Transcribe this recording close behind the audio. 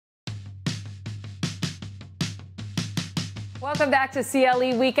Welcome back to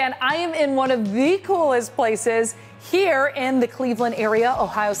CLE Weekend. I am in one of the coolest places here in the Cleveland area,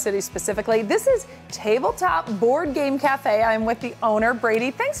 Ohio City specifically. This is Tabletop Board Game Cafe. I'm with the owner,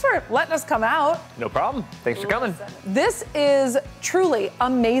 Brady. Thanks for letting us come out. No problem. Thanks for coming. This is truly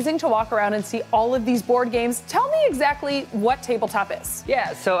amazing to walk around and see all of these board games. Tell me exactly what Tabletop is.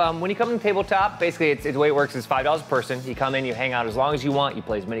 Yeah, so when you come to Tabletop, basically the way it works is $5 a person. You come in, you hang out as long as you want, you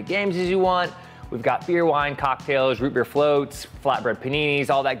play as many games as you want. We've got beer, wine, cocktails, root beer floats, flatbread paninis,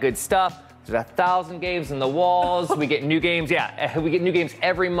 all that good stuff. There's 1,000 games in the walls. We get new games. Yeah, we get new games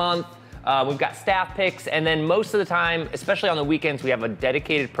every month. We've got staff picks, and then most of the time, especially on the weekends, we have a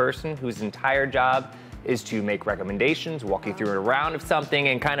dedicated person whose entire job is to make recommendations, walk you through a round of something,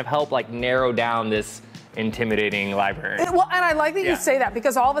 and kind of help like narrow down this intimidating library. Well, and I like that you say that,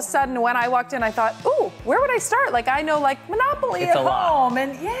 because all of a sudden when I walked in, I thought, ooh, where would I start? Like, I know like Monopoly at home,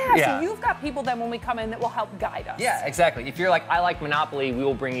 and so you've got people then when we come in that will help guide us. Yeah, exactly. If you're like, I like Monopoly, we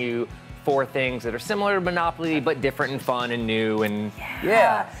will bring you 4 things that are similar to Monopoly, but different and fun and new, and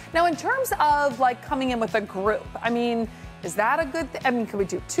Now, in terms of like coming in with a group, I mean, is that a good thing? I mean, could we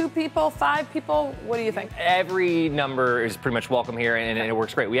do 2 people, 5 people? What do you think? Every number is pretty much welcome here, and it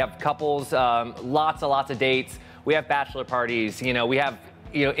works great. We have couples, lots of dates. We have bachelor parties. You know, we have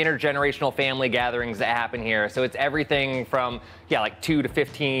intergenerational family gatherings that happen here. So it's everything from like 2 to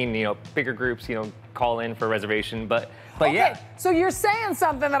 15. Bigger groups. Call in for a reservation, but okay, so you're saying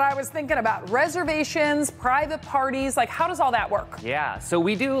something that I was thinking about. Reservations, private parties, like how does all that work? Yeah, so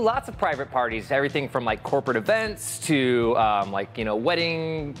we do lots of private parties, everything from like corporate events to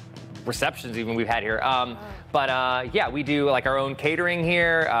wedding receptions even we've had here. Yeah, we do like our own catering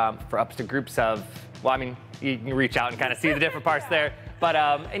here for up to groups of, well, I mean, you can reach out and kind of see the different parts there. But,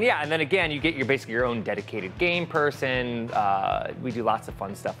 and then again, you get basically your own dedicated game person. We do lots of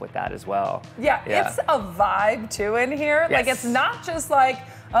fun stuff with that as well. Yeah, it's a vibe too in here. Yes. Like, it's not just like,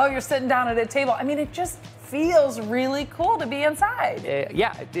 oh, you're sitting down at a table. I mean, it just feels really cool to be inside.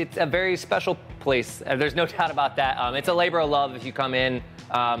 Yeah, it's a very special place. There's no doubt about that. It's a labor of love if you come in.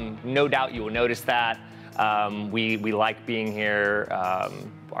 No doubt you will notice that. We like being here.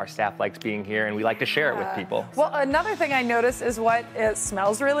 Our staff likes being here, and we like to share it with people. Well, another thing I noticed is it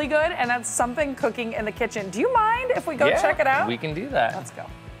smells really good, and that's something cooking in the kitchen. Do you mind if we go check it out? We can do that. Let's go.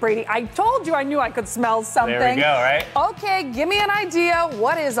 Brady, I told you I knew I could smell something. There we go, right? Okay, give me an idea.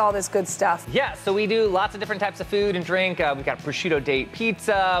 What is all this good stuff? Yeah, so we do lots of different types of food and drink. We've got prosciutto date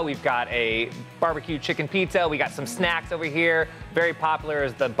pizza. We've got a barbecue chicken pizza. We got some snacks over here. Very popular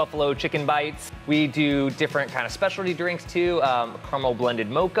is the buffalo chicken bites. We do different kind of specialty drinks too. Caramel blended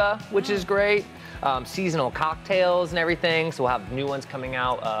mocha, which is great. Seasonal cocktails and everything. So we'll have new ones coming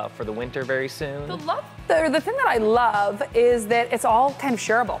out for the winter very soon. The thing that I love is that it's all kind of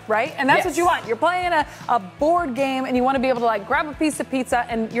shareable, right? And that's what you want. You're playing a board game and you want to be able to like grab a piece of pizza,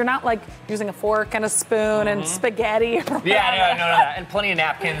 and you're not like using a fork and a spoon and spaghetti. Or no, and plenty of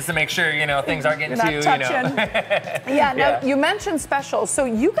napkins to make sure things aren't getting too Now you mentioned specials, so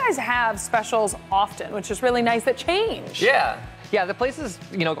you guys have specials often, which is really nice that change. Yeah, the place is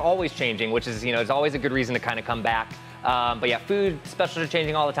always changing, which is it's always a good reason to kind of come back. But yeah, food specials are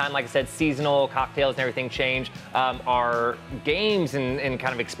changing all the time. Like I said, seasonal cocktails and everything change. Our games and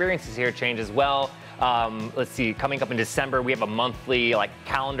kind of experiences here change as well. Let's see, coming up in December, we have a monthly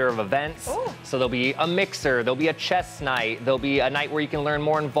calendar of events. Ooh. So there'll be a mixer, there'll be a chess night, there'll be a night where you can learn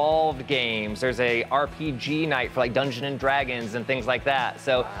more involved games. There's a RPG night for Dungeons and Dragons and things like that.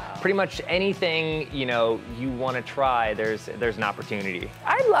 So pretty much anything you want to try, there's an opportunity.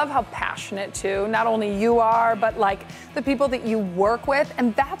 I love how passionate too, not only you are, but the people that you work with,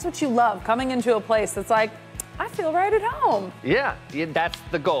 and that's what you love, coming into a place that's like, I feel right at home. Yeah, that's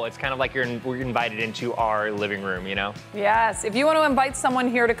the goal. It's kind of like we're invited into our living room, Yes. If you want to invite someone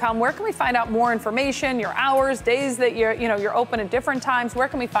here to come, where can we find out more information, your hours, days that you're open at different times? Where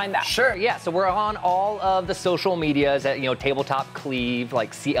can we find that? Sure, yeah. So we're on all of the social medias at, Tabletop Cleve,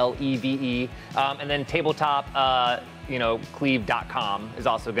 like CLEVE, and then Tabletop, Cleve.com is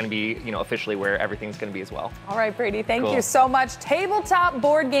also going to be, officially where everything's going to be as well. All right, Brady, thank you so much. Tabletop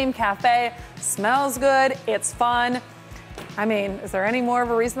Board Game Cafe smells good. It's fun. I mean, is there any more of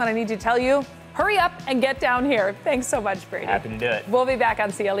a reason that I need to tell you? Hurry up and get down here. Thanks so much, Brady. Happy to do it. We'll be back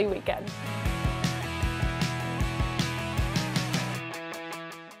on CLE Weekend.